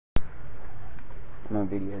No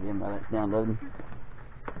video then while that's downloading.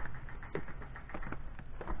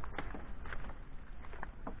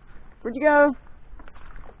 Where'd you go?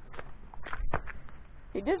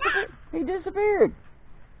 He disappeared. He disappeared.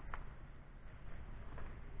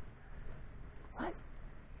 What?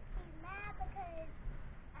 He's mad because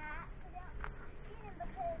I accidentally hit him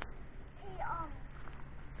because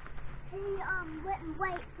he wouldn't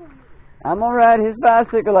wait for me. I'm gonna ride his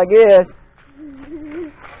bicycle, I guess.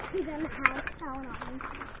 He's in the house telling on me.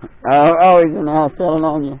 Oh, he's in the house telling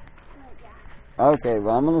on you. Yeah. Okay,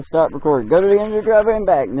 well, I'm going to stop recording. Go to the end of the driveway and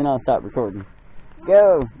back, and then I'll stop recording.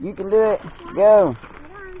 Go. You can do it. Go.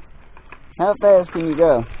 How fast can you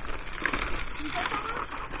go?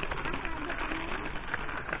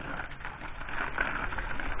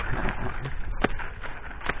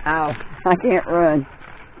 Ow. I can't run.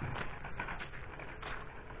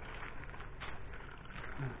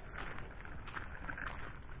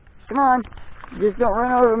 Come on. Just don't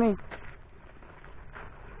run over me.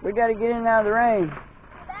 We got to get in and out of the rain.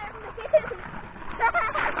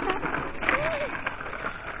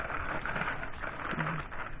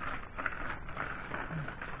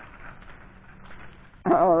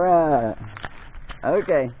 All right.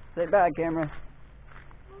 Okay. Say bye, camera.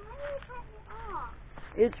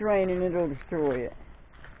 It's raining. It'll destroy it.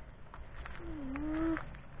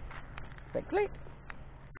 Say click.